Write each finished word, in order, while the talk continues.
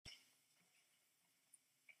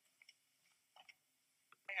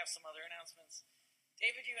have some other announcements.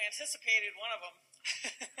 David, you anticipated one of them.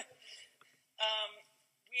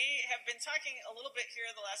 We have been talking a little bit here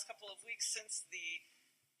the last couple of weeks since the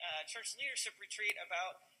church leadership retreat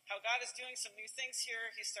about how God is doing some new things here.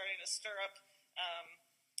 He's starting to stir up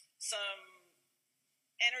some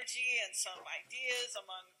energy and some ideas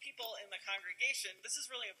among people in the congregation. This is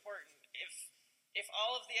really important. If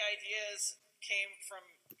all of the ideas came from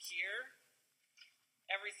here,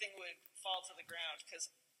 everything would fall to the ground, because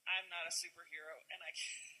I'm not a superhero and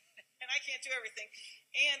I can't do everything.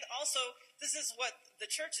 And also, this is what the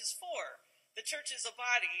church is for. The church is a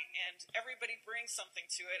body, and everybody brings something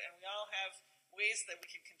to it, and we all have ways that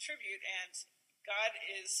we can contribute, and God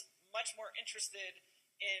is much more interested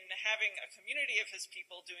in having a community of his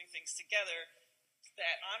people doing things together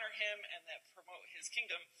that honor him and that promote his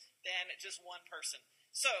kingdom than just one person.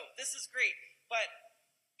 So, this is great, but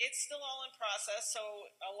it's still all in process,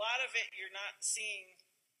 so a lot of it you're not seeing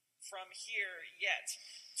from here yet.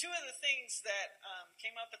 Two of the things that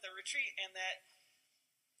came up at the retreat and that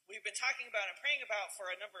we've been talking about and praying about for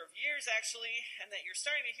a number of years, actually, and that you're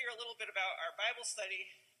starting to hear a little bit about our Bible study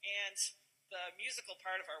and the musical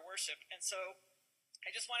part of our worship. And so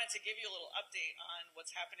I just wanted to give you a little update on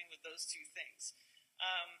what's happening with those two things.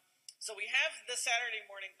 So we have the Saturday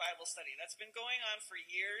morning Bible study. That's been going on for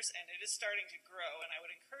years, and it is starting to grow. And I would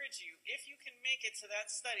encourage you, if you can make it to that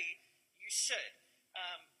study, you should.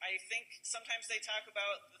 I think sometimes they talk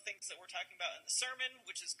about the things that we're talking about in the sermon,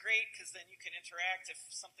 which is great, because then you can interact. If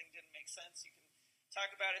something didn't make sense, you can talk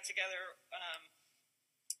about it together.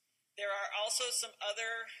 There are also some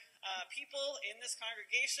other people in this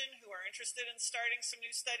congregation who are interested in starting some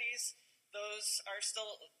new studies. Those are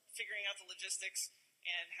still figuring out the logistics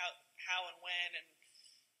and how and when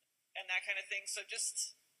and that kind of thing. So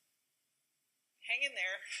just hang in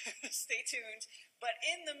there, stay tuned. But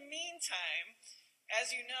in the meantime,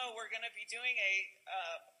 as you know, we're going to be doing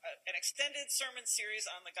an extended sermon series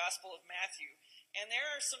on the Gospel of Matthew. And there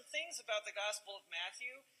are some things about the Gospel of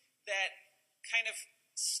Matthew that kind of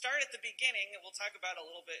start at the beginning, that we'll talk about a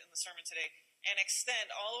little bit in the sermon today, and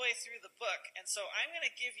extend all the way through the book. And so I'm going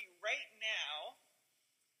to give you right now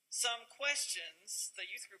some questions. The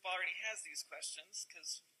youth group already has these questions,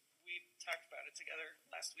 because we talked about it together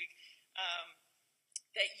last week,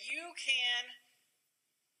 that you can...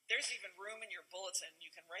 There's even room in your bulletin.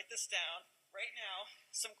 You can write this down right now.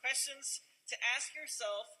 Some questions to ask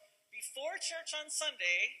yourself before church on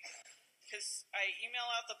Sunday, because I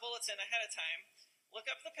email out the bulletin ahead of time.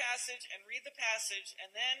 Look up the passage and read the passage,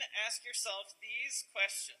 and then ask yourself these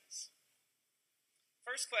questions.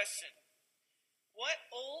 First question: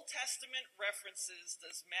 what Old Testament references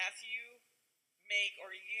does Matthew make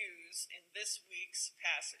or use in this week's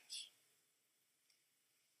passage?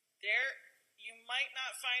 You might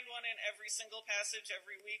not find one in every single passage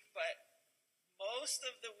every week, but most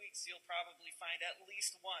of the weeks you'll probably find at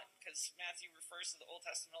least one, because Matthew refers to the Old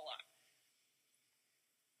Testament a lot.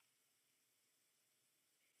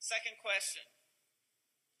 Second question: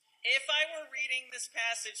 if I were reading this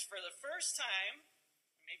passage for the first time,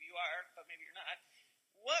 maybe you are, but maybe you're not,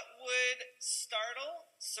 what would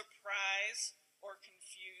startle, surprise, or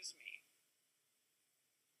confuse me?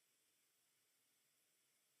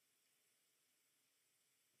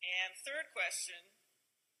 And third question: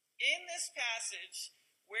 in this passage,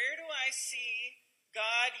 where do I see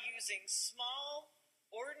God using small,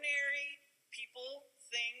 ordinary people,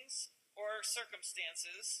 things, or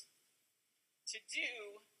circumstances to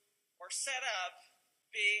do or set up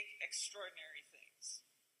big, extraordinary things?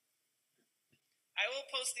 I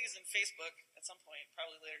will post these in Facebook at some point,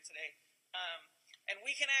 probably later today. And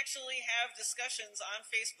we can actually have discussions on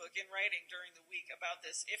Facebook in writing during the week about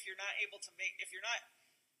this. If you're not a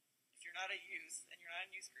youth and you're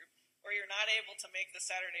not in youth group, or you're not able to make the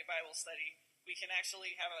Saturday Bible study, we can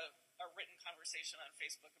actually have a written conversation on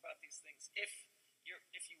Facebook about these things if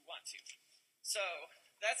you want to. So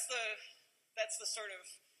that's the sort of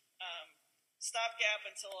stopgap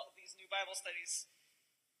until these new Bible studies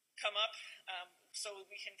come up, so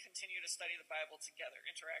we can continue to study the Bible together,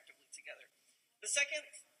 interactively together. The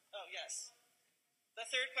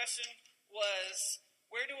third question was: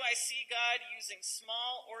 where do I see God using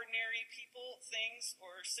small, ordinary people, things,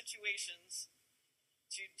 or situations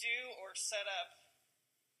to do or set up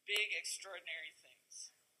big, extraordinary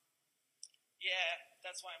things? Yeah,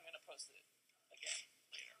 that's why I'm going to post it again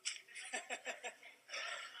later.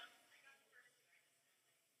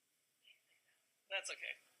 That's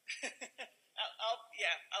okay.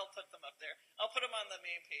 I'll put them up there. I'll put them on the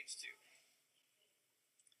main page too.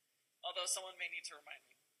 Although someone may need to remind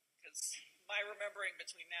me, because my remembering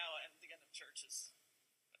between now and the end of church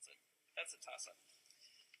that's a toss-up.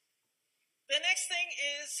 The next thing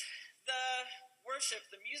is the worship,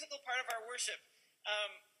 the musical part of our worship.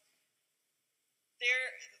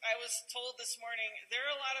 I was told this morning,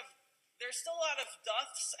 there's still a lot of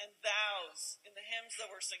doths and thous in the hymns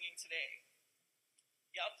that we're singing today.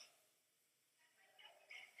 Yup.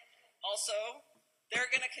 Also,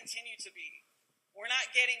 they're going to continue to be. We're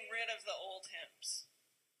not getting rid of the old hymns.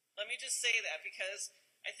 Let me just say that because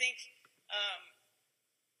I think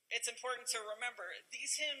it's important to remember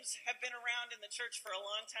these hymns have been around in the church for a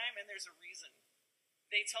long time, and there's a reason.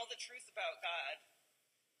 They tell the truth about God,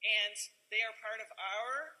 and they are part of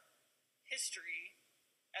our history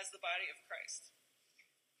as the body of Christ.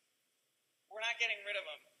 We're not getting rid of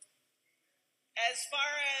them. As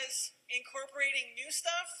far as incorporating new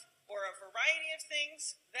stuff or a variety of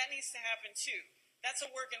things, that needs to happen too. That's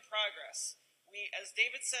a work in progress. As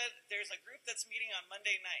David said, there's a group that's meeting on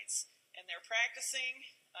Monday nights, and they're practicing.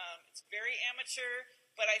 It's very amateur,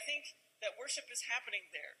 but I think that worship is happening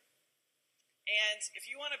there. And if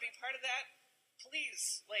you want to be part of that,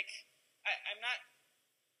 please, I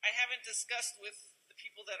haven't discussed with the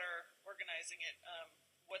people that are organizing it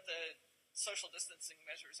what the social distancing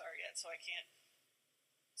measures are yet, so I can't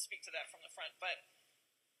speak to that from the front. But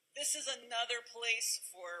this is another place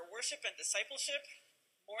for worship and discipleship,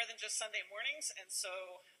 more than just Sunday mornings. And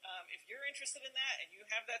so if you're interested in that and you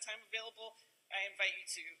have that time available, I invite you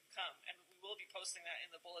to come. And we will be posting that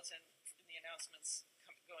in the bulletin, in the announcements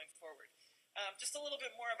going forward. Just a little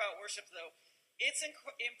bit more about worship, though. It's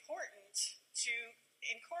important to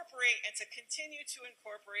incorporate and to continue to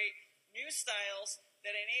incorporate new styles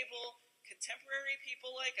that enable contemporary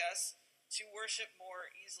people like us to worship more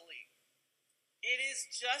easily. It is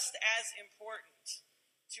just as important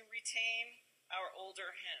to retain our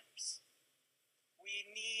older hymns. We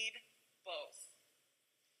need both.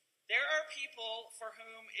 There are people for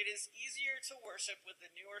whom it is easier to worship with the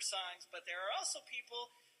newer songs, but there are also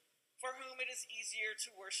people for whom it is easier to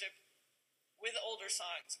worship with older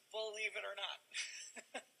songs, believe it or not.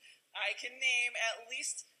 I can name at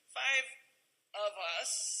least 5 of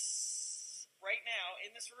us right now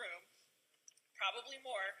in this room, probably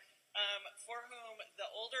more, for whom the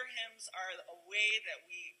older hymns are a way that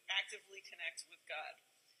we actively connect with God.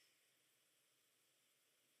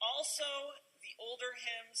 Also, the older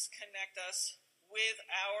hymns connect us with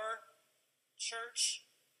our church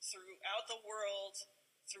throughout the world,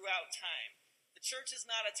 throughout time. The church is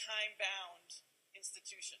not a time-bound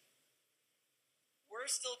institution. We're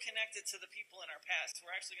still connected to the people in our past.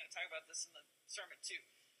 We're actually going to talk about this in the sermon too.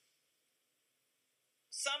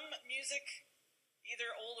 Some music,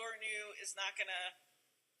 either old or new, is not going to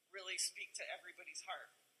really speak to everybody's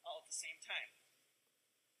heart all at the same time.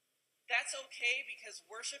 That's okay because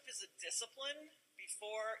worship is a discipline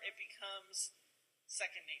before it becomes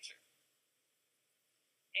second nature.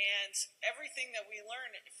 And everything that we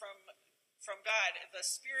learn from God, the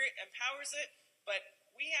Spirit empowers it, but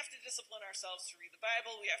we have to discipline ourselves to read the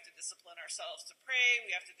Bible, we have to discipline ourselves to pray,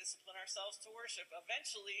 we have to discipline ourselves to worship.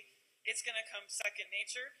 Eventually, it's going to come second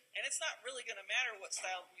nature, and it's not really going to matter what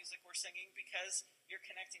style of music we're singing because you're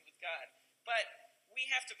connecting with God. But we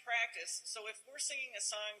have to practice. So if we're singing a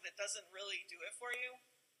song that doesn't really do it for you,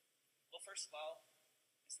 well, first of all,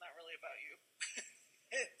 it's not really about you.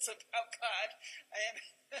 It's about God.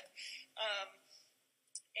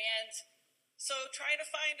 And so try to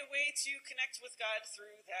find a way to connect with God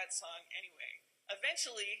through that song anyway.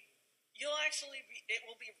 Eventually, it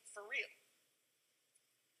will be for real.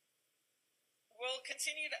 We'll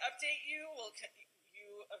continue to update you.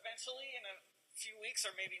 You eventually, in a few weeks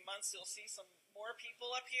or maybe months, you'll see some more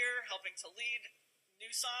people up here helping to lead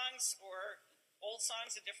new songs or old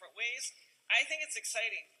songs in different ways. I think it's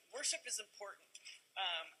exciting. Worship is important.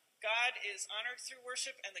 God is honored through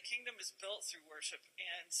worship, and the kingdom is built through worship,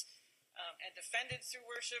 and defended through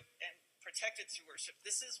worship, and protected through worship.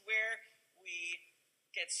 This is where we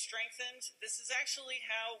get strengthened. This is actually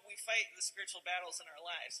how we fight the spiritual battles in our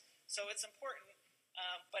lives. So it's important,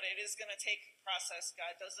 but it is going to take process.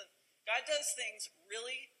 God does things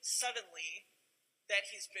really suddenly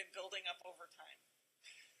that he's been building up over time.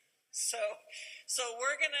 So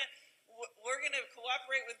we're gonna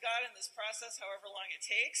cooperate with God in this process, however long it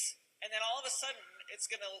takes, and then all of a sudden it's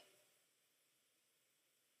gonna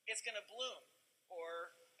bloom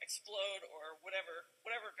or explode or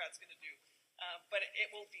whatever God's gonna do. But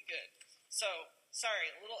it will be good. So sorry,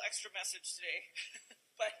 a little extra message today,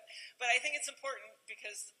 but I think it's important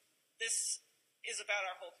because this is about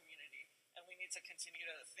our whole community, and we need to continue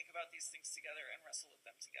to think about these things together and wrestle with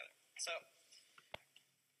them together. So.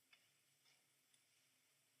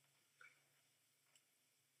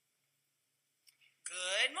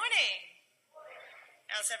 Good morning.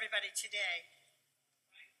 How's everybody today?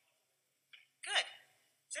 Good.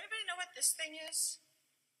 Does anybody know what this thing is?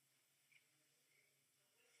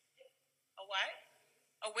 A what?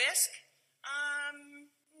 A whisk?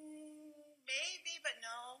 Maybe, but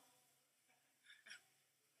no.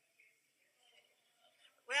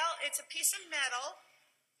 Well, it's a piece of metal.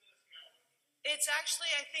 It's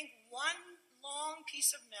actually, I think, one long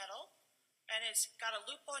piece of metal, and it's got a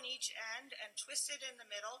loop on each end and twisted in the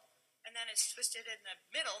middle, and then it's twisted in the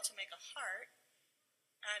middle to make a heart.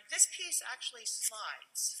 And this piece actually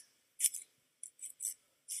slides.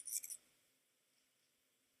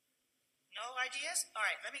 No ideas? All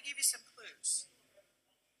right, let me give you some clues.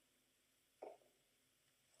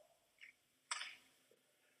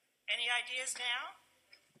 Any ideas now?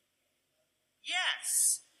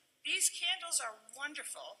 Yes. These candles are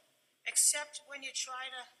wonderful, except when you try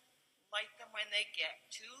to light them when they get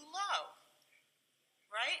too low.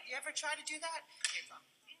 Right? You ever try to do that? Here you go.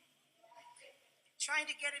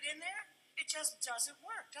 Trying to get it in there? It just doesn't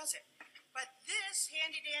work, does it? But this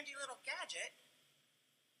handy-dandy little gadget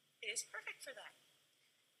is perfect for that.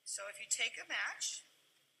 So if you take a match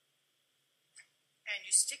and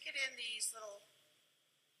you stick it in these little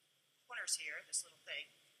corners here, this little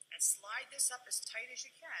thing, and slide this up as tight as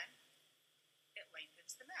you can, it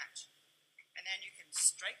lengthens the match. And then you can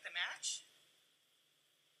strike the match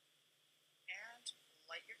and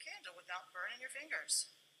light your candle without burning your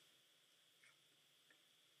fingers.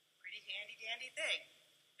 Pretty handy-dandy thing.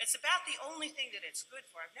 It's about the only thing that it's good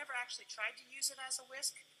for. I've never actually tried to use it as a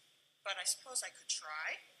whisk, but I suppose I could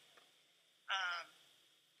try.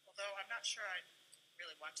 Although I'm not sure I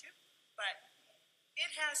really want to. But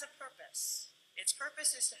it has a purpose. Its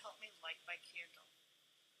purpose is to help me light my candle.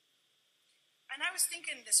 And I was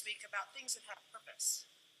thinking this week about things that have purpose.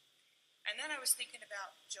 And then I was thinking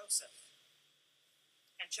about Joseph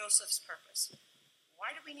and Joseph's purpose.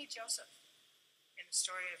 Why do we need Joseph in the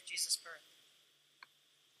story of Jesus' birth?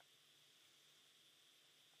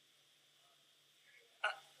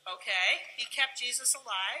 Okay, he kept Jesus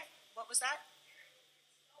alive. What was that?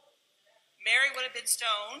 Mary would have been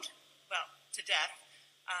stoned, well, to death.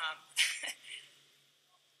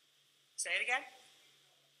 Say it again.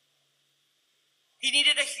 He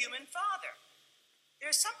needed a human father.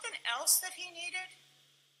 There's something else that he needed.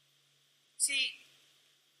 See,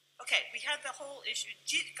 okay, we had the whole issue.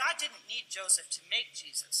 God didn't need Joseph to make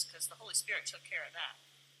Jesus because the Holy Spirit took care of that.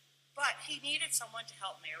 But he needed someone to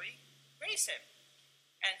help Mary raise him.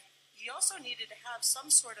 And he also needed to have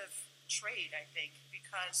some sort of trade, I think,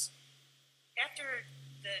 because after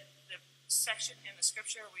the section in the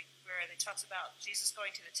scripture where it talks about Jesus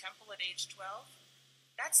going to the temple at age 12,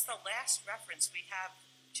 that's the last reference we have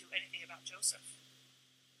to anything about Joseph.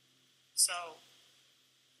 So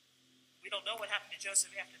we don't know what happened to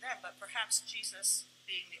Joseph after that, but perhaps Jesus,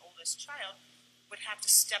 being the oldest child, would have to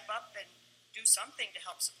step up and do something to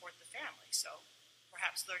help support the family. So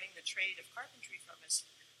perhaps learning the trade of carpentry from his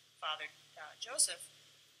father, Joseph,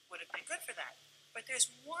 would have been good for that. But there's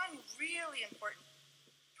one really important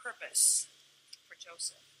purpose for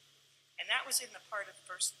Joseph. And that was in the part of the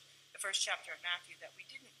first chapter of Matthew that we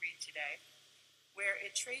didn't read today, where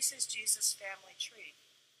it traces Jesus' family tree.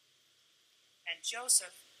 And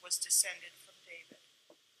Joseph was descended from David.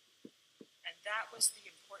 And that was the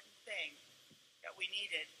important thing that we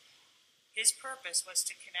needed. His purpose was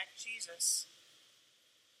to connect Jesus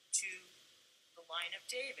to the line of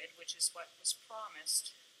David, which is what was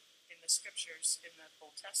promised in the scriptures in the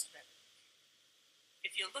Old Testament.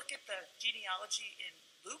 If you look at the genealogy in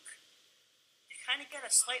Luke, you kind of get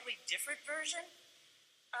a slightly different version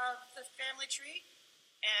of the family tree.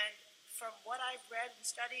 And from what I've read and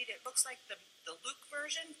studied, it looks like the Luke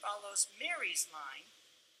version follows Mary's line,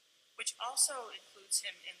 which also includes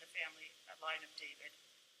him in the family line of David,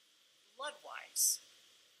 blood-wise.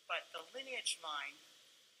 But the lineage line,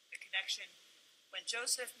 the connection, when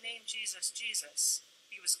Joseph named Jesus Jesus,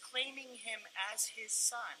 he was claiming him as his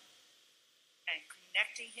son and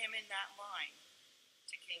connecting him in that line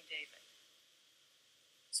to King David.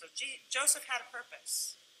 So Joseph had a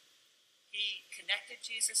purpose. He connected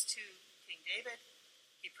Jesus to King David.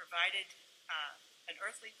 He provided an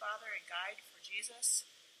earthly father and guide for Jesus,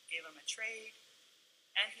 gave him a trade,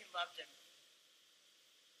 and he loved him.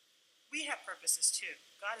 We have purposes too.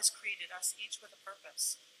 God has created us each with a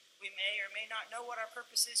purpose. We may or may not know what our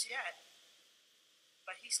purpose is yet,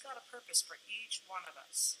 but he's got a purpose for each one of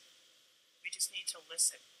us. We just need to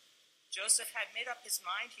listen. Joseph had made up his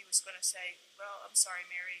mind. He was going to say, well, I'm sorry,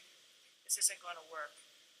 Mary, this isn't going to work,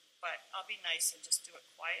 but I'll be nice and just do it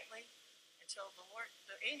quietly, until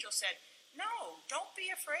the angel said, no, don't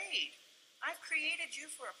be afraid. I've created you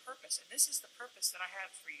for a purpose, and this is the purpose that I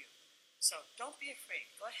have for you. So don't be afraid.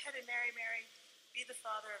 Go ahead and marry Mary, be the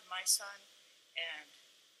father of my son, and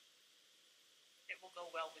it will go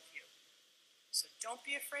well with you. So don't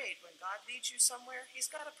be afraid. When God leads you somewhere, he's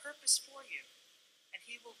got a purpose for you, and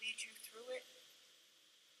he will lead you through it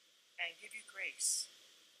and give you grace.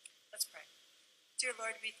 Let's pray. Dear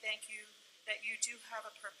Lord, we thank you that you do have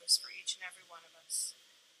a purpose for each and every one of us.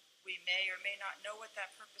 We may or may not know what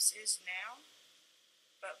that purpose is now,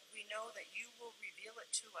 but we know that you will reveal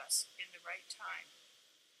it to us in the right time.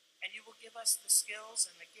 And you will give us the skills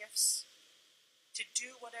and the gifts to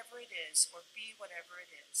do whatever it is or be whatever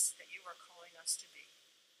it is that you are calling us to be.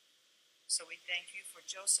 So we thank you for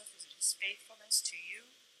Joseph and his faithfulness to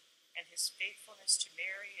you and his faithfulness to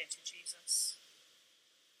Mary and to Jesus.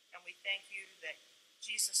 And we thank you that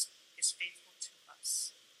Jesus is faithful to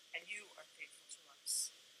us and you are faithful to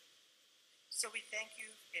us. So we thank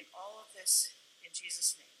you in all of this in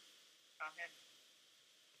Jesus' name. Amen.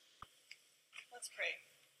 Let's pray.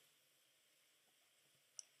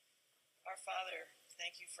 Our Father,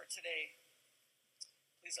 thank you for today.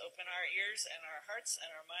 Please open our ears and our hearts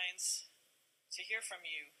and our minds to hear from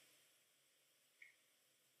you,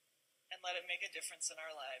 and let it make a difference in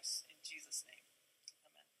our lives. In Jesus' name,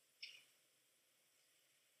 amen.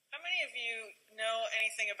 How many of you know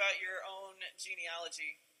anything about your own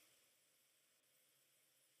genealogy?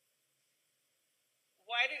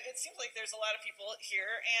 It seems like there's a lot of people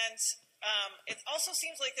here, and it also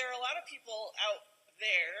seems like there are a lot of people out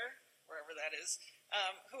there, wherever that is,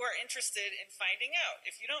 who are interested in finding out.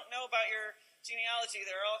 If you don't know about your genealogy,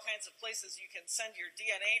 there are all kinds of places you can send your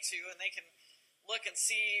DNA to, and they can look and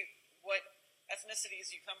see what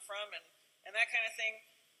ethnicities you come from and that kind of thing.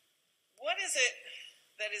 What is it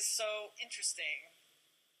that is so interesting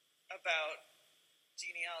about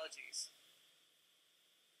genealogies?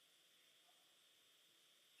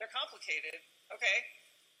 They're complicated. Okay.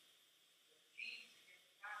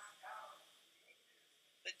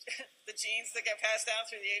 The genes that get passed down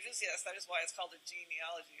through the ages? Yes, that is why it's called a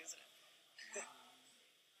genealogy, isn't it?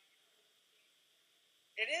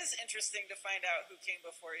 It is interesting to find out who came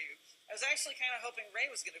before you. I was actually kind of hoping Ray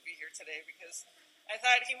was going to be here today because I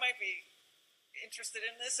thought he might be interested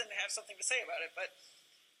in this and have something to say about it, but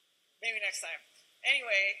maybe next time.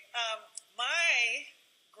 Anyway, my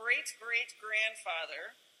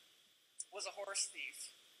great-great-grandfather was a horse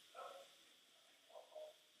thief.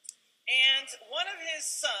 And one of his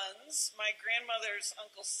sons, my grandmother's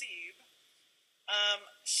Uncle Sebe,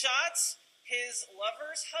 shot his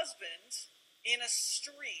lover's husband in a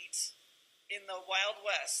street in the Wild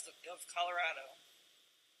West of Colorado.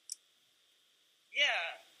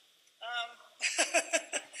 Yeah.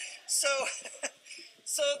 So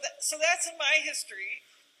that's in my history.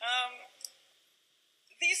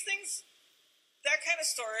 These things, that kind of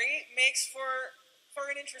story makes for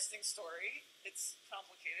an interesting story. It's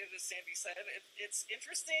complicated, as Sandy said. It's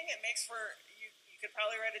interesting. It makes for, you could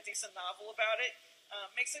probably write a decent novel about it.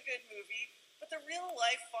 Makes a good movie. But the real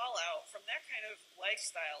life fallout from that kind of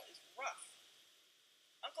lifestyle is rough.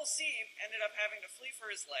 Uncle Sebe ended up having to flee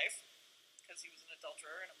for his life because he was an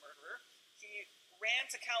adulterer and a murderer. He ran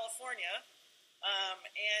to California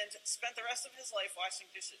and spent the rest of his life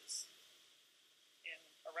washing dishes in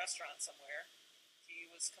a restaurant somewhere. He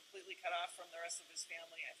was completely cut off from the rest of his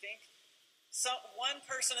family, I think. One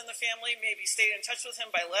person in the family maybe stayed in touch with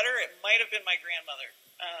him by letter. It might have been my grandmother.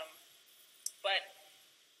 But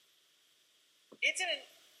it didn't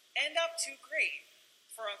end up too great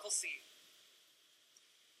for Uncle Sebe.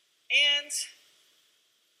 And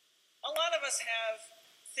a lot of us have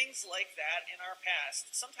things like that in our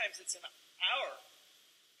past. Sometimes it's in our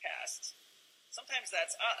past. Sometimes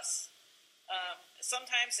that's us.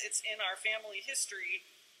 Sometimes it's in our family history.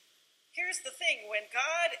 Here's the thing, when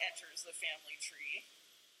God enters the family tree,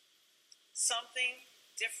 something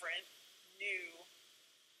different, new,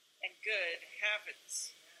 and good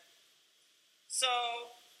happens. So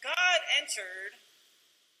God entered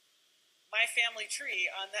my family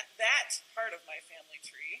tree, on that part of my family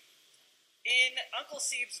tree, in Uncle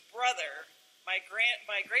Sebe's brother, my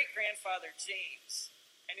great-grandfather James.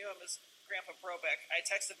 I knew him as Grandpa Brobeck. I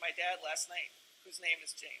texted my dad last night, whose name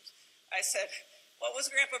is James. I said, what was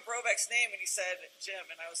Grandpa Brobeck's name? And he said, Jim.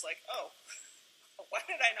 And I was like, oh, why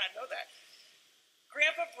did I not know that?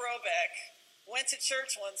 Grandpa Brobeck went to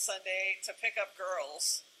church one Sunday to pick up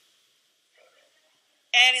girls,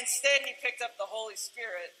 and instead he picked up the Holy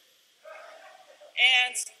Spirit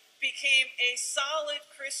and became a solid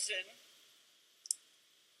Christian.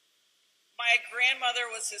 My grandmother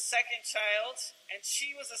was his second child, and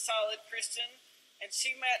she was a solid Christian, and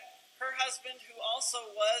she met her husband, who also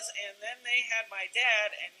was, and then they had my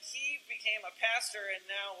dad, and he became a pastor, and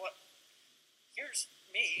now what? Here's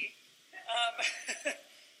me.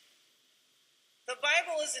 The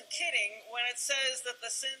Bible isn't kidding when it says that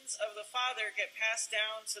the sins of the father get passed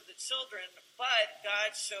down to the children, but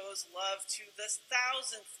God shows love to the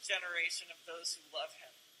 1,000th generation of those who love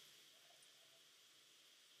him.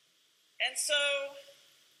 And so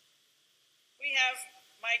we have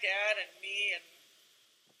my dad and me and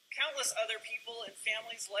countless other people in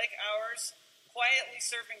families like ours quietly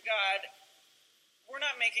serving God. We're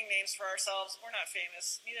not making names for ourselves. We're not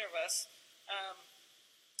famous, neither of us.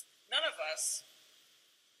 None of us.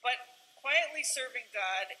 But quietly serving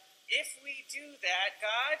God, if we do that,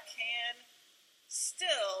 God can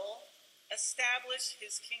still establish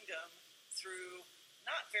his kingdom through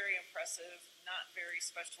not very impressive, not very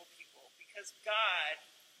special people, because God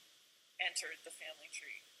entered the family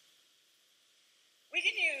tree.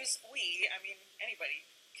 Anybody,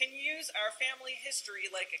 can use our family history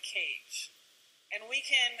like a cage. And we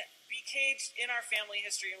can be caged in our family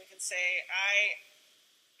history, and we can say,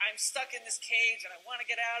 I'm stuck in this cage and I want to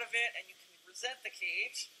get out of it, and you can resent the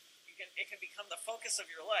cage. It can become the focus of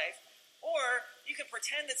your life. Or you can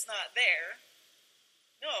pretend it's not there.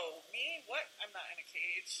 No, me? What? I'm not in a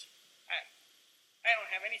cage. I don't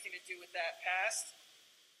have anything to do with that past.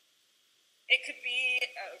 It could be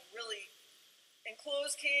a really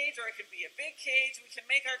enclosed cage, or it could be a big cage. We can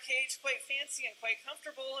make our cage quite fancy and quite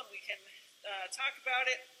comfortable, and we can talk about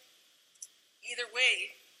it. Either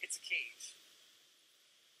way, it's a cage.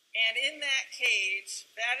 And in that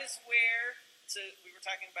cage, that is where, we were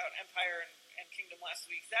talking about empire and kingdom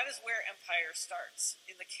last week, that is where empire starts,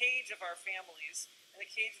 in the cage of our families, in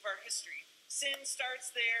the cage of our history. Sin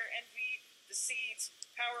starts there, envy, deceit,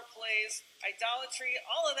 power plays, idolatry,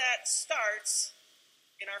 all of that starts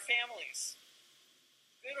in our families.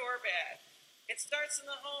 Good or bad. It starts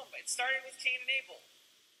in the home. It started with Cain and Abel.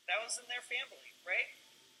 That was in their family, right?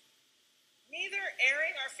 Neither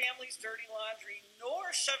airing our family's dirty laundry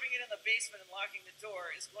nor shoving it in the basement and locking the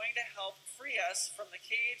door is going to help free us from the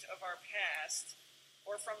cage of our past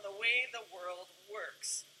or from the way the world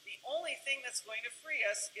works. The only thing that's going to free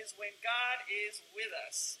us is when God is with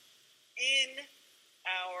us in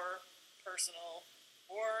our personal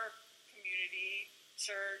or community,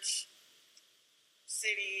 church,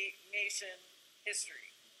 city, nation,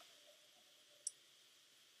 history.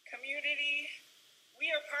 Community,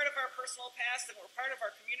 we are part of our personal past and we're part of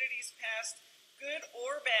our community's past, good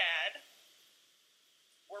or bad,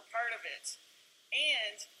 we're part of it.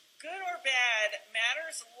 And good or bad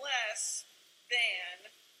matters less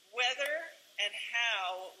than whether and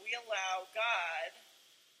how we allow God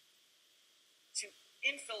to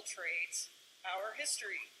infiltrate our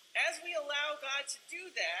history. As we allow God to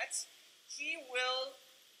do that, he will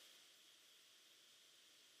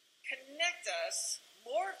connect us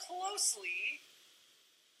more closely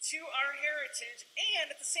to our heritage and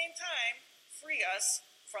at the same time free us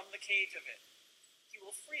from the cage of it. He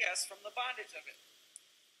will free us from the bondage of it.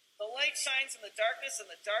 The light shines in the darkness, and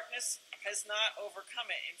the darkness has not overcome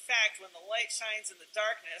it. In fact, when the light shines in the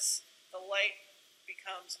darkness, the light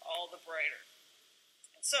becomes all the brighter.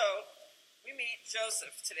 And so, we meet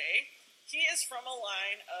Joseph today. He is from a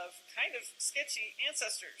line of kind of sketchy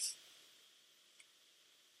ancestors.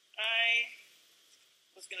 I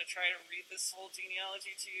was going to try to read this whole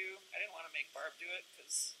genealogy to you. I didn't want to make Barb do it,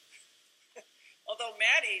 because although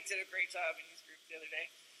Maddie did a great job in youth group the other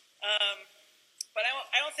day. But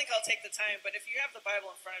I don't think I'll take the time. But if you have the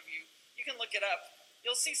Bible in front of you, you can look it up.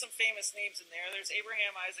 You'll see some famous names in there. There's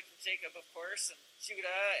Abraham, Isaac, and Jacob, of course, and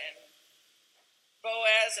Judah, and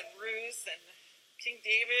Boaz, and Ruth, and King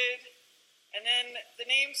David. And then the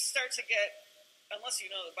names start to get, unless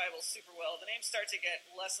you know the Bible super well, the names start to get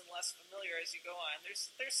less and less familiar as you go on.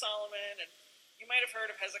 There's Solomon, and you might have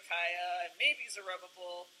heard of Hezekiah, and maybe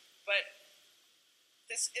Zerubbabel, but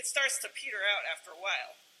it starts to peter out after a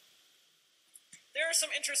while. There are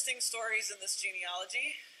some interesting stories in this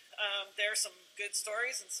genealogy. There are some good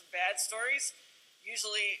stories and some bad stories,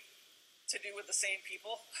 usually to do with the same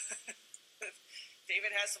people.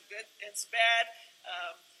 David has some good and some bad.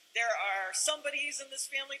 There are somebodies in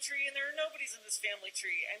this family tree, and there are nobodies in this family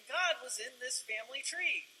tree. And God was in this family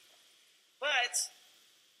tree. But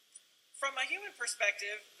from a human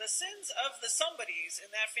perspective, the sins of the somebodies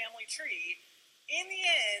in that family tree, in the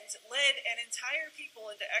end, led an entire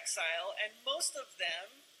people into exile, and most of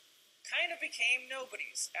them kind of became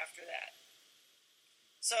nobodies after that.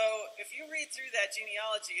 So if you read through that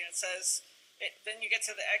genealogy, and it says, then you get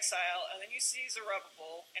to the exile, and then you see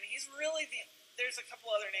Zerubbabel, and he's really there's a couple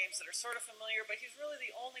other names that are sort of familiar, but he's really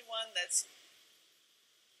the only one that's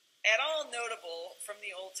at all notable from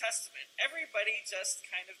the Old Testament. Everybody just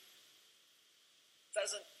kind of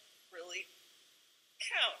doesn't really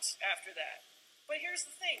count after that. But here's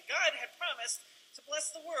the thing. God had promised to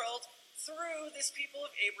bless the world through this people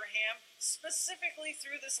of Abraham, specifically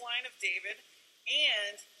through this line of David,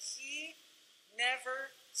 and he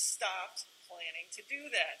never stopped planning to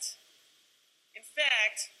do that. In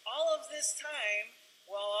fact, all of this time,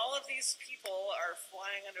 while all of these people are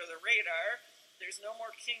flying under the radar, there's no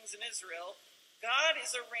more kings in Israel, God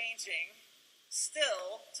is arranging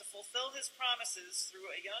still to fulfill his promises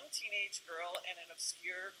through a young teenage girl and an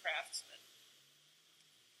obscure craftsman.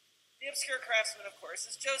 The obscure craftsman, of course,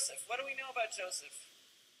 is Joseph. What do we know about Joseph?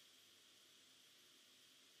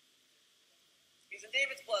 He's in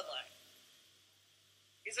David's bloodline.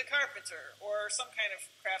 He's a carpenter or some kind of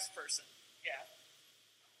craftsperson. Yeah.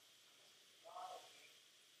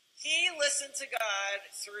 He listened to God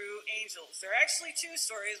through angels. There are actually two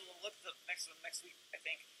stories. We'll look at the next one next week, I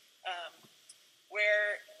think,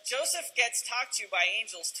 where Joseph gets talked to by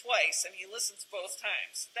angels twice, and he listens both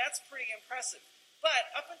times. That's pretty impressive.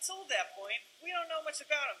 But up until that point, we don't know much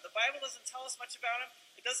about him. The Bible doesn't tell us much about him.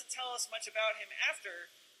 It doesn't tell us much about him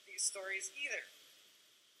after these stories either.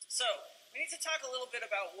 So, we need to talk a little bit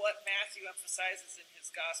about what Matthew emphasizes in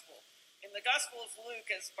his gospel. In the Gospel of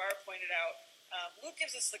Luke, as Barb pointed out, Luke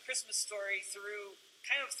gives us the Christmas story through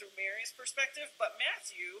Mary's perspective, but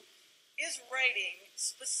Matthew is writing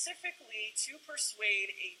specifically to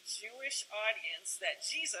persuade a Jewish audience that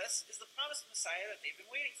Jesus is the promised Messiah that they've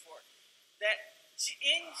been waiting for. That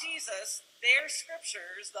in Jesus, their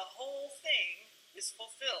scriptures, the whole thing is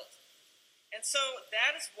fulfilled. And so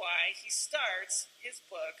that is why he starts his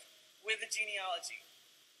book with a genealogy.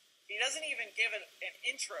 He doesn't even give it an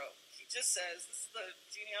intro. He just says, this is the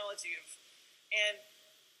genealogy of, and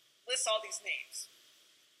lists all these names.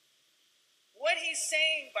 What he's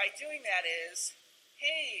saying by doing that is,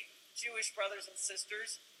 hey, Jewish brothers and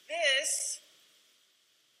sisters, this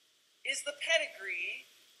is the pedigree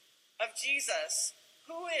of Jesus,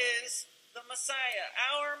 who is the Messiah,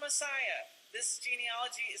 our Messiah. This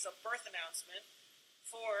genealogy is a birth announcement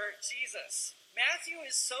for Jesus. Matthew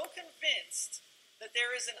is so convinced that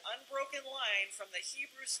there is an unbroken line from the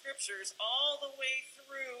Hebrew scriptures all the way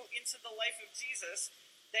through into the life of Jesus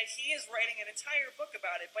that he is writing an entire book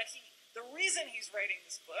about it. But the reason he's writing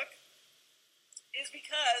this book is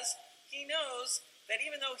because he knows that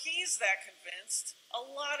even though he's that convinced, a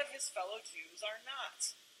lot of his fellow Jews are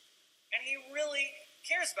not. And he really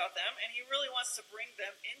cares about them, and he really wants to bring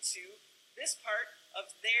them into this part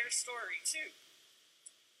of their story too.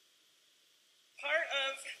 Part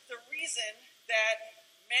of the reason that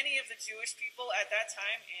many of the Jewish people at that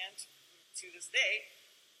time and to this day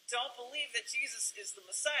don't believe that Jesus is the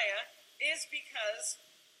Messiah is because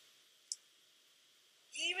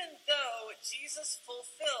even though Jesus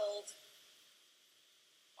fulfilled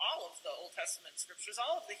all of the Old Testament scriptures,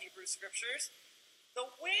 all of the Hebrew scriptures, the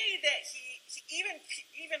way that he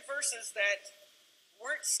even verses that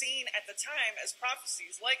weren't seen at the time as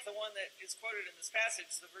prophecies, like the one that is quoted in this passage,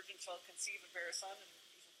 the virgin shall conceive and bear a son, and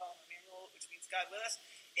you shall call him Emmanuel, which means God with us.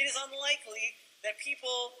 It is unlikely that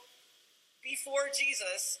people before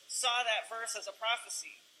Jesus saw that verse as a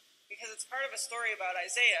prophecy, because it's part of a story about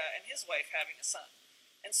Isaiah and his wife having a son.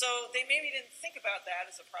 And so they maybe didn't think about that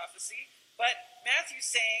as a prophecy, but Matthew's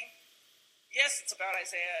saying, yes, it's about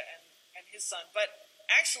Isaiah and his son, but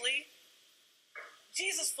actually,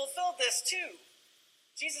 Jesus fulfilled this too.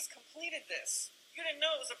 Jesus completed this. You didn't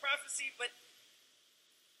know it was a prophecy, but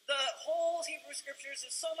the whole Hebrew scriptures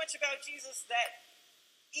is so much about Jesus that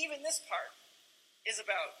even this part is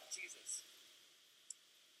about Jesus.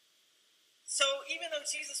 So even though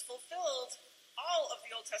Jesus fulfilled all of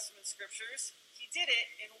the Old Testament scriptures, he did it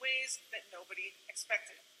in ways that nobody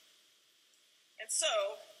expected. And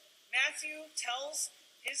so Matthew tells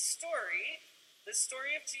his story, the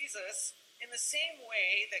story of Jesus, in the same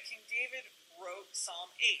way that King David wrote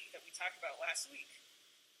Psalm 8 that we talked about last week.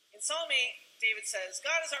 In Psalm 8, David says,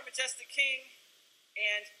 God is our majestic king.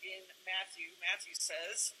 And in Matthew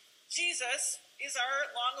says, Jesus is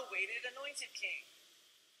our long-awaited anointed king.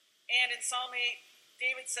 And in Psalm 8,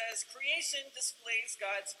 David says, creation displays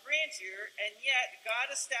God's grandeur, and yet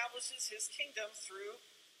God establishes his kingdom through,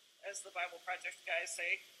 as the Bible Project guys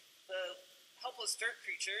say, the helpless dirt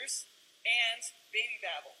creatures, and baby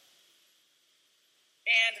Babel.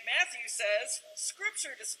 And Matthew says,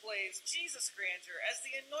 Scripture displays Jesus' grandeur as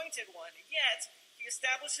the anointed one, yet he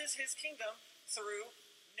establishes his kingdom through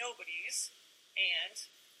nobodies and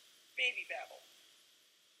baby Babel.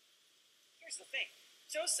 Here's the thing.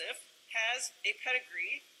 Joseph has a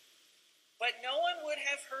pedigree, but no one would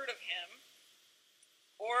have heard of him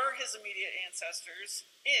or his immediate ancestors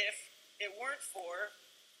if it weren't for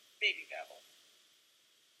baby Babel.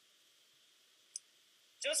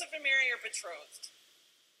 Joseph and Mary are betrothed.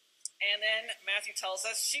 And then Matthew tells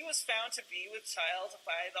us she was found to be with child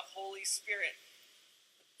by the Holy Spirit.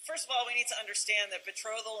 First of all, we need to understand that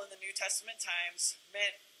betrothal in the New Testament times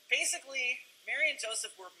meant basically Mary and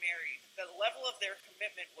Joseph were married. The level of their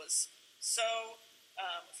commitment was so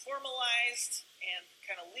formalized and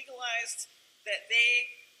kind of legalized that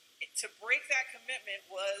to break that commitment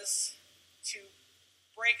was to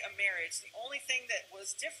break a marriage. The only thing that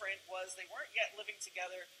was different was they weren't yet living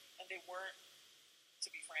together and they weren't, to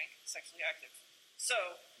be frank, sexually active.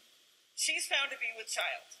 So, she's found to be with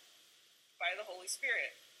child by the Holy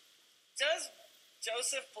Spirit. Does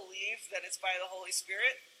Joseph believe that it's by the Holy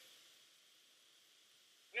Spirit?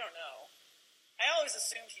 We don't know. I always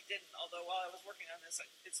assumed he didn't, although while I was working on this,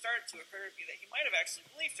 it started to occur to me that he might have actually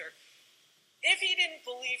believed her. If he didn't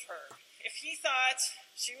believe her, if he thought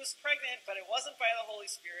she was pregnant but it wasn't by the Holy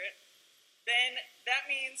Spirit, then that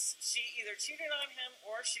means she either cheated on him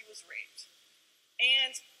or she was raped.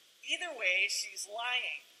 And either way, she's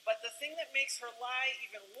lying. But the thing that makes her lie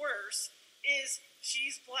even worse is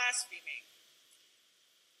she's blaspheming.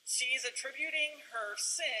 She's attributing her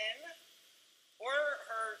sin or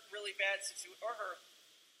her really bad situation, or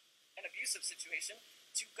an abusive situation,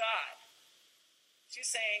 to God. She's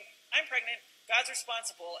saying, I'm pregnant, God's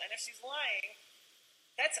responsible, and if she's lying,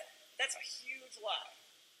 that's a huge lie.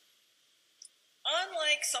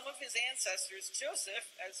 Unlike some of his ancestors, Joseph,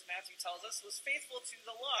 as Matthew tells us, was faithful to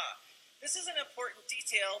the law. This is an important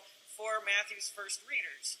detail for Matthew's first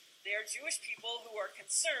readers. They are Jewish people who are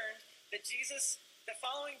concerned that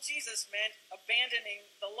following Jesus meant abandoning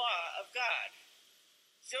the law of God.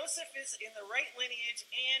 Joseph is in the right lineage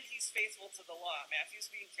and he's faithful to the law. Matthew's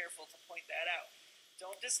being careful to point that out.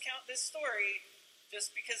 Don't discount this story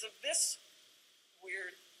just because of this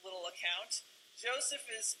weird little account. Joseph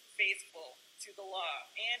is faithful to the law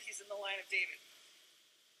and he's in the line of David.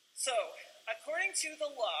 So, according to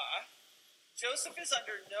the law, Joseph is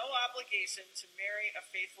under no obligation to marry a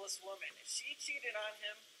faithless woman. If she cheated on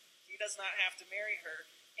him, he does not have to marry her.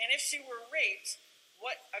 And if she were raped,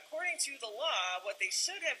 according to the law, what they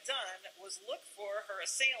should have done was look for her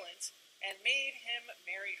assailant and made him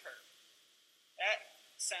marry her. That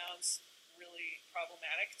sounds really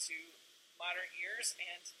problematic to modern ears,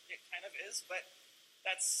 and it kind of is, but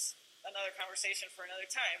that's another conversation for another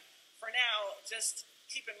time. For now, just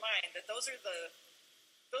keep in mind that those are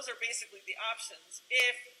basically the options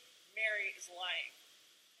if Mary is lying.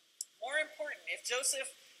 More important, if Joseph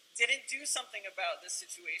didn't do something about this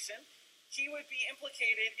situation, he would be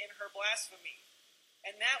implicated in her blasphemy.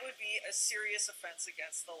 And that would be a serious offense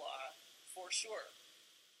against the law, for sure.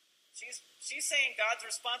 She's saying God's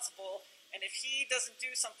responsible, and if he doesn't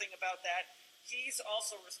do something about that, he's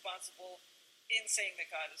also responsible in saying that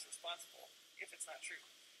God is responsible, if it's not true.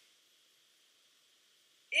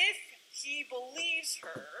 If he believes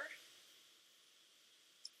her,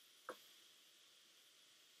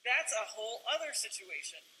 that's a whole other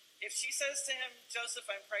situation. If she says to him, Joseph,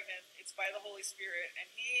 I'm pregnant, it's by the Holy Spirit, and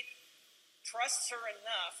he trusts her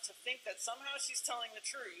enough to think that somehow she's telling the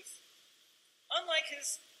truth, unlike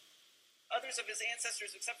others of his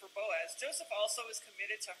ancestors except for Boaz, Joseph also is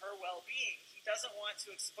committed to her well-being. He doesn't want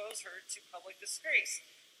to expose her to public disgrace.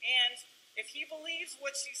 And if he believes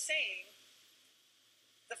what she's saying,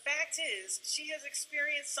 the fact is, she has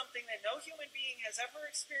experienced something that no human being has ever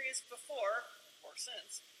experienced before, or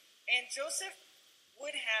since, and Joseph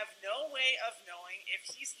would have no way of knowing if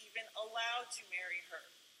he's even allowed to marry her,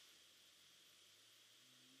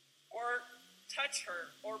 or touch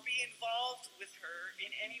her, or be involved with her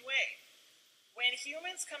in any way. When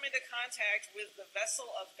humans come into contact with the vessel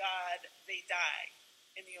of God, they die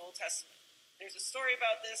in the Old Testament. There's a story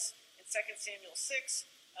about this in 2 Samuel 6.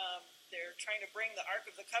 They're trying to bring the Ark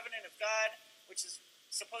of the Covenant of God, which is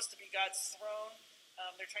supposed to be God's throne.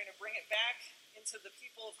 They're trying to bring it back into the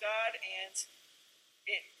people of God, and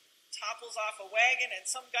it topples off a wagon, and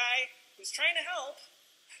some guy who's trying to help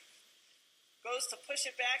goes to push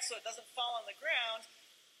it back so it doesn't fall on the ground.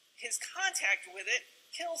 His contact with it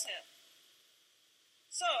kills him.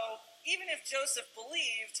 So, even if Joseph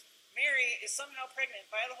believed Mary is somehow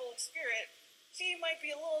pregnant by the Holy Spirit, he might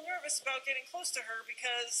be a little nervous about getting close to her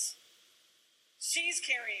because she's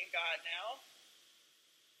carrying God now.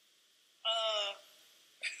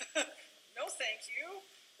 No thank you.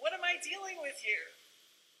 What am I dealing with here?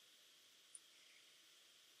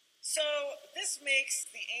 So this makes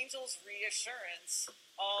the angel's reassurance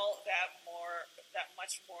all that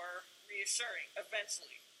much more reassuring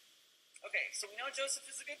eventually. Okay, so we know Joseph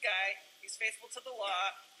is a good guy. He's faithful to the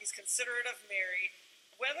law. He's considerate of Mary.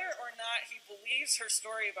 Whether or not he believes her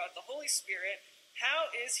story about the Holy Spirit,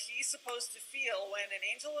 how is he supposed to feel when an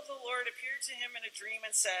angel of the Lord appeared to him in a dream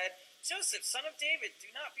and said, Joseph, son of David,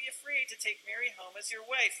 do not be afraid to take Mary home as your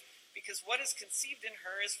wife, because what is conceived in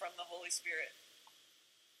her is from the Holy Spirit?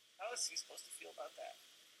 How is he supposed to feel about that?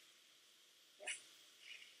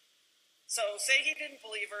 So, say he didn't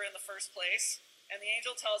believe her in the first place, and the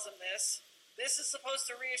angel tells him this. This is supposed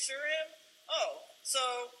to reassure him? Oh,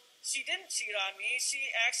 so she didn't cheat on me.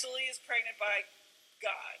 She actually is pregnant by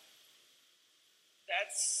God.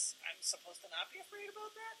 I'm supposed to not be afraid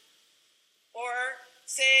about that? Or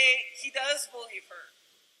say he does believe her.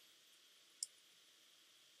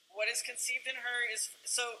 What is conceived in her is...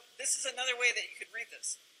 So this is another way that you could read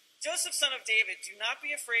this. Joseph, son of David, do not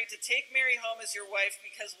be afraid to take Mary home as your wife,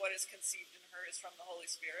 because what is conceived in her is from the Holy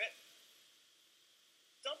Spirit.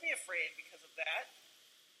 Don't be afraid because of that.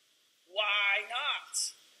 Why not?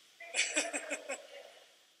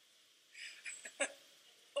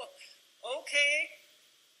 Okay,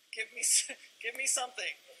 give me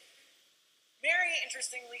something. Mary,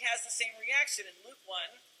 interestingly, has the same reaction in Luke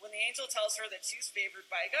 1 when the angel tells her that she's favored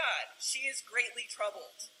by God. She is greatly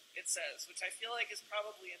troubled, it says, which I feel like is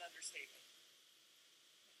probably an understatement.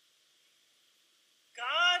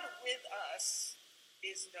 God with us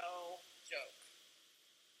is no joke.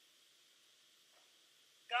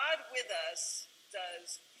 God with us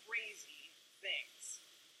does crazy things.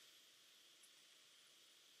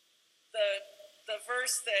 The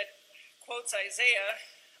verse that quotes Isaiah,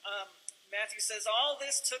 Matthew says, all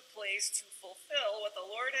this took place to fulfill what the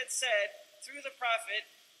Lord had said through the prophet,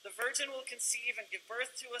 the virgin will conceive and give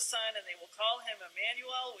birth to a son, and they will call him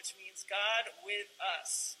Emmanuel, which means God with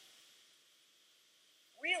us.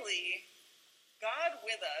 Really, God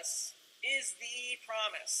with us is the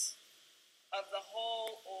promise of the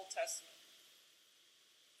whole Old Testament.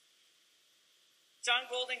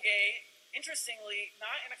 John Goldingay, interestingly,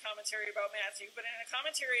 not in a commentary about Matthew, but in a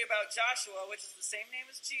commentary about Joshua, which is the same name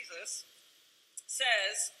as Jesus,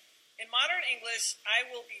 says, in modern English, I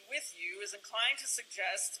will be with you is inclined to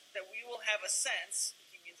suggest that we will have a sense,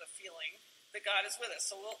 he means a feeling, that God is with us.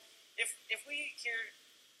 So if we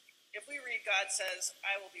read God says,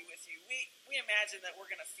 I will be with you, we imagine that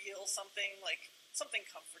we're going to feel something like something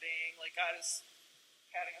comforting, like God is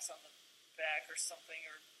patting us on the back or something,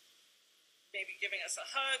 or maybe giving us a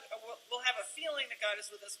hug. We'll have a feeling that God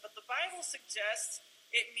is with us, but the Bible suggests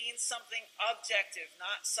it means something objective,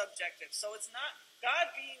 not subjective. So it's not,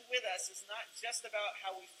 God being with us is not just about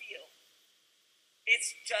how we feel.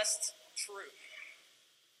 It's just true,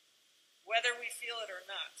 whether we feel it or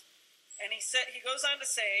not. And he goes on to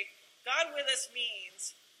say, God with us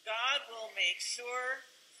means God will make sure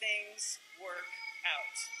things work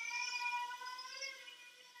out.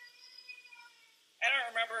 I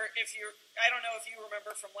don't know if you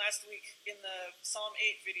remember from last week in the Psalm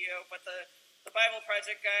 8 video, but the Bible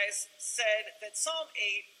Project guys said that Psalm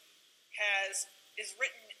 8 is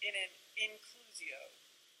written in an inclusio.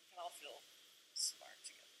 We can all feel smart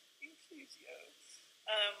together. Inclusio.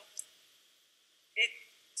 It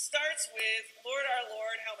starts with, Lord our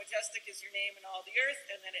Lord, how majestic is your name in all the earth,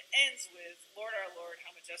 and then it ends with, Lord our Lord,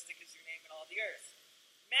 how majestic is your name in all the earth.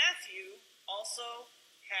 Matthew also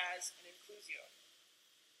has an inclusio.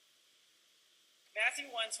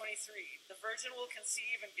 Matthew 1:23, the virgin will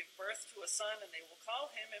conceive and give birth to a son, and they will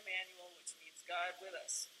call him Emmanuel, which means God with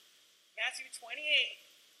us. Matthew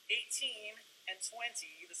 28:18 and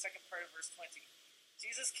 20, the second part of verse 20.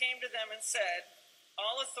 Jesus came to them and said,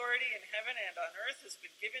 all authority in heaven and on earth has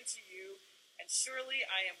been given to you, and surely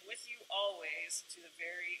I am with you always to the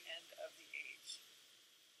very end of the age.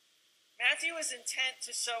 Matthew is intent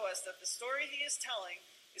to show us that the story he is telling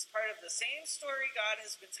is part of the same story God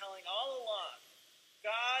has been telling all along.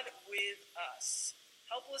 God with us,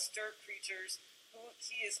 helpless dirt creatures who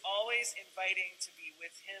he is always inviting to be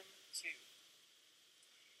with him too.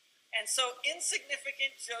 And so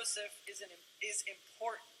insignificant Joseph is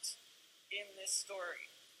important in this story.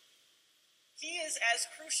 He is as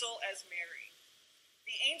crucial as Mary.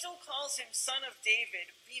 The angel calls him son of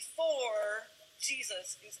David before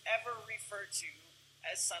Jesus is ever referred to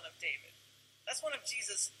as son of David. That's one of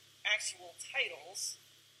Jesus' actual titles.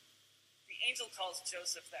 The angel calls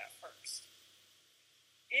Joseph that first.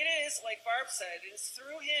 It is, like Barb said, it is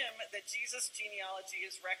through him that Jesus' genealogy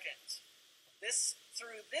is reckoned.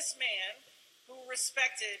 Through this man who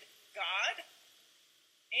respected God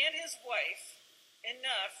and his wife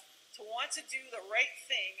enough to want to do the right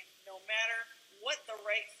thing no matter what the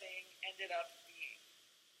right thing ended up being.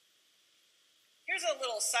 Here's a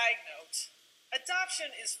little side note.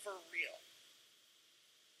 Adoption is for real.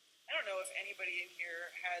 I don't know if anybody in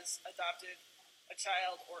here has adopted a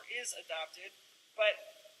child or is adopted, but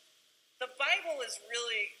the Bible is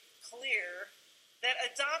really clear that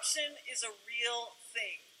adoption is a real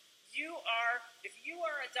thing. If you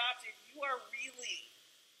are adopted, you are really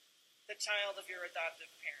the child of your adoptive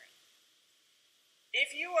parent.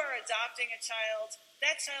 If you are adopting a child,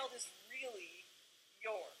 that child is really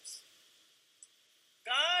yours.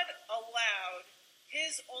 God allowed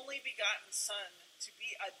his only begotten Son to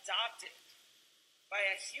be adopted by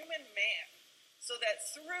a human man so that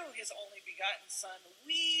through his only begotten Son,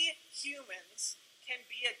 we humans can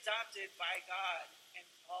be adopted by God and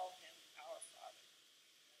call him our Father.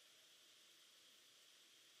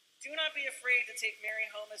 Do not be afraid to take Mary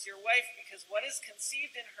home as your wife, because what is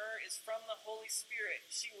conceived in her is from the Holy Spirit.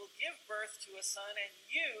 She will give birth to a son, and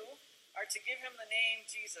you are to give him the name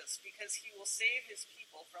Jesus, because he will save his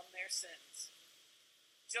people from their sins.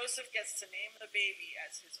 Joseph gets to name the baby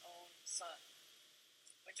as his own son.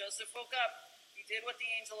 When Joseph woke up, he did what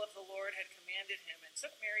the angel of the Lord had commanded him and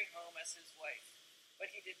took Mary home as his wife.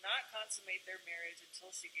 But he did not consummate their marriage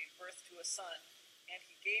until she gave birth to a son, and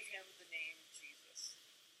he gave him the name Jesus.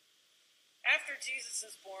 After Jesus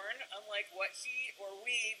is born, unlike what he or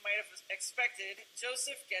we might have expected,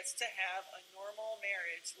 Joseph gets to have a normal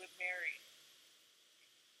marriage with Mary.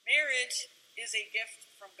 Marriage is a gift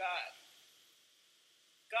from God.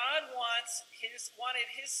 God wanted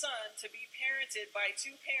his son to be parented by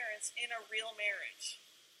two parents in a real marriage.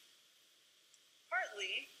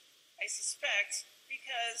 Partly, I suspect,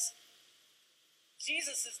 because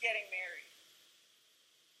Jesus is getting married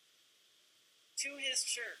to his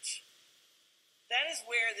church. That is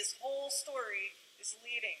where this whole story is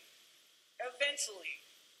leading, eventually.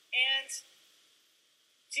 And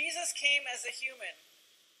Jesus came as a human,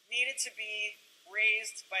 needed to be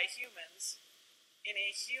raised by humans in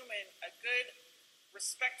a good,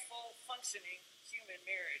 respectful, functioning human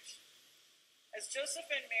marriage. As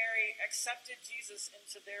Joseph and Mary accepted Jesus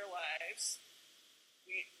into their lives,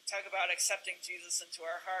 we talk about accepting Jesus into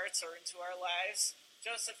our hearts or into our lives.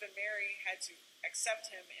 Joseph and Mary had to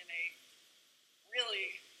accept him in a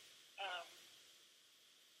really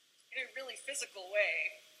physical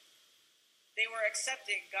way. They were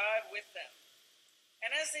accepting God with them.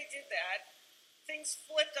 And as they did that, things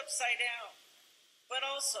flipped upside down, but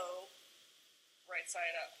also right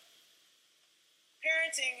side up.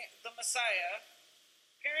 Parenting the Messiah,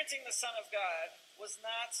 parenting the Son of God, was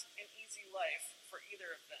not an easy life for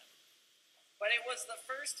either of them. But it was the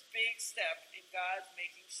first big step in God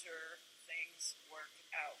making sure things worked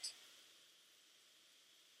out.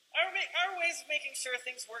 Our ways of making sure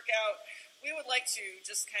things work out, we would like to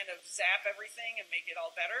just kind of zap everything and make it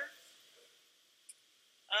all better.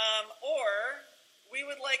 Or we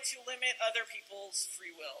would like to limit other people's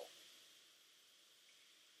free will.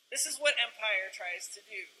 This is what empire tries to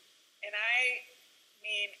do. And I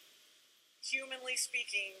mean, humanly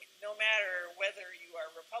speaking, no matter whether you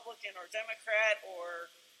are Republican or Democrat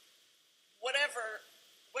or whatever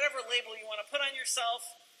label you want to put on yourself,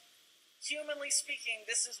 humanly speaking,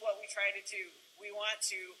 this is what we try to do. We want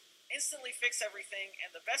to instantly fix everything,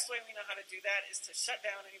 and the best way we know how to do that is to shut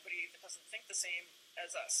down anybody that doesn't think the same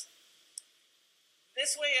as us.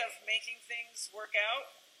 This way of making things work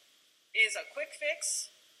out is a quick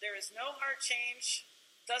fix. There is no heart change,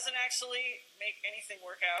 doesn't actually make anything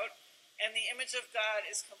work out, and the image of God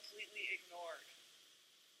is completely ignored.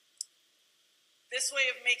 This way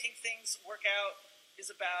of making things work out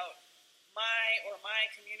is about my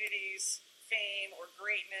community's fame or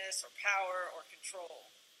greatness or power or control.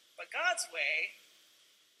 But God's way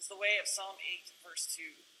is the way of Psalm 8, verse 2.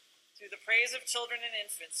 Through the praise of children and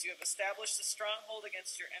infants, you have established a stronghold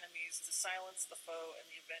against your enemies to silence the foe and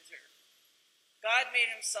the avenger. God made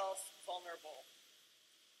himself vulnerable,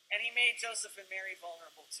 and he made Joseph and Mary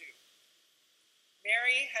vulnerable too.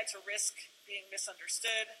 Mary had to risk being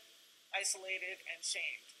misunderstood, isolated, and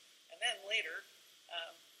shamed. And then later,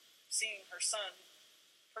 seeing her son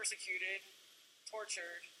persecuted,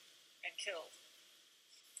 tortured, and killed.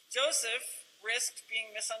 Joseph risked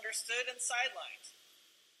being misunderstood and sidelined.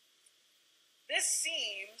 This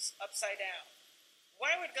seems upside down.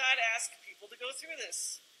 Why would God ask people to go through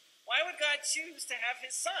this? Why would God choose to have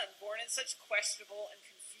his son born in such questionable and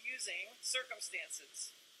confusing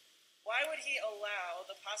circumstances? Why would he allow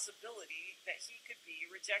the possibility that he could be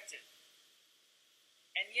rejected?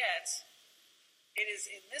 And yet, it is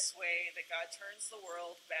in this way that God turns the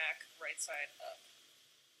world back right side up.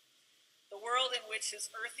 The world in which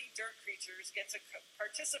his earthy dirt creatures get to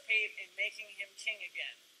participate in making him king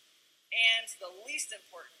again. And the least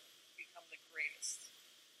important become the greatest.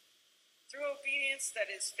 through obedience that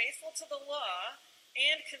is faithful to the law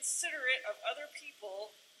and considerate of other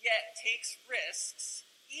people, yet takes risks,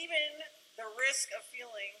 even the risk of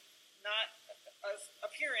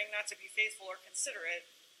appearing not to be faithful or considerate,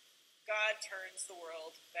 God turns the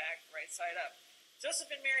world back right side up.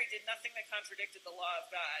 Joseph and Mary did nothing that contradicted the law of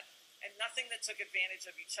God and nothing that took advantage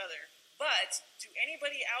of each other. But to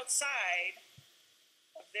anybody outside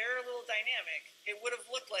of their little dynamic, it would have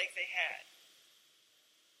looked like they had.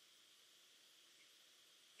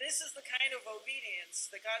 This is the kind of obedience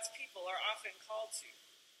that God's people are often called to.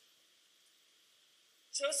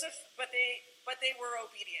 But they were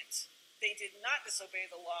obedient. They did not disobey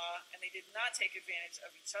the law, and they did not take advantage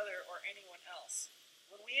of each other or anyone else.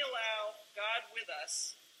 When we allow God with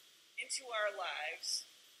us into our lives,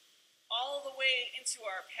 all the way into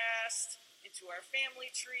our past, into our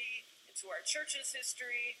family tree, into our church's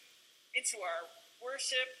history, into our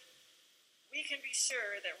worship, we can be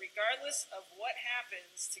sure that regardless of what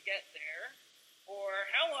happens to get there,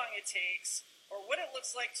 or how long it takes, or what it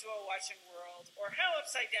looks like to a watching world, or how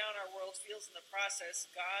upside down our world feels in the process,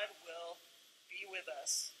 God will be with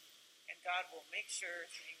us, and God will make sure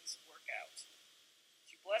things work out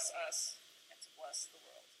to bless us and to bless the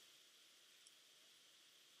world.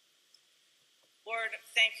 Lord,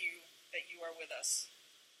 thank you that you are with us.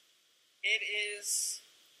 It is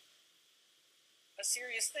a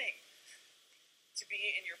serious thing to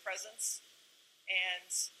be in your presence and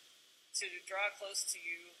to draw close to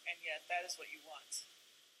you, and yet that is what you want.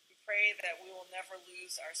 We pray that we will never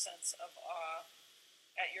lose our sense of awe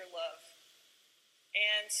at your love,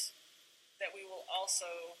 and that we will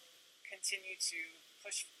also continue to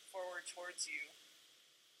push forward towards you,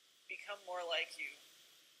 become more like you,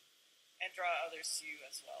 and draw others to you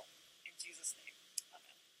as well. In Jesus' name.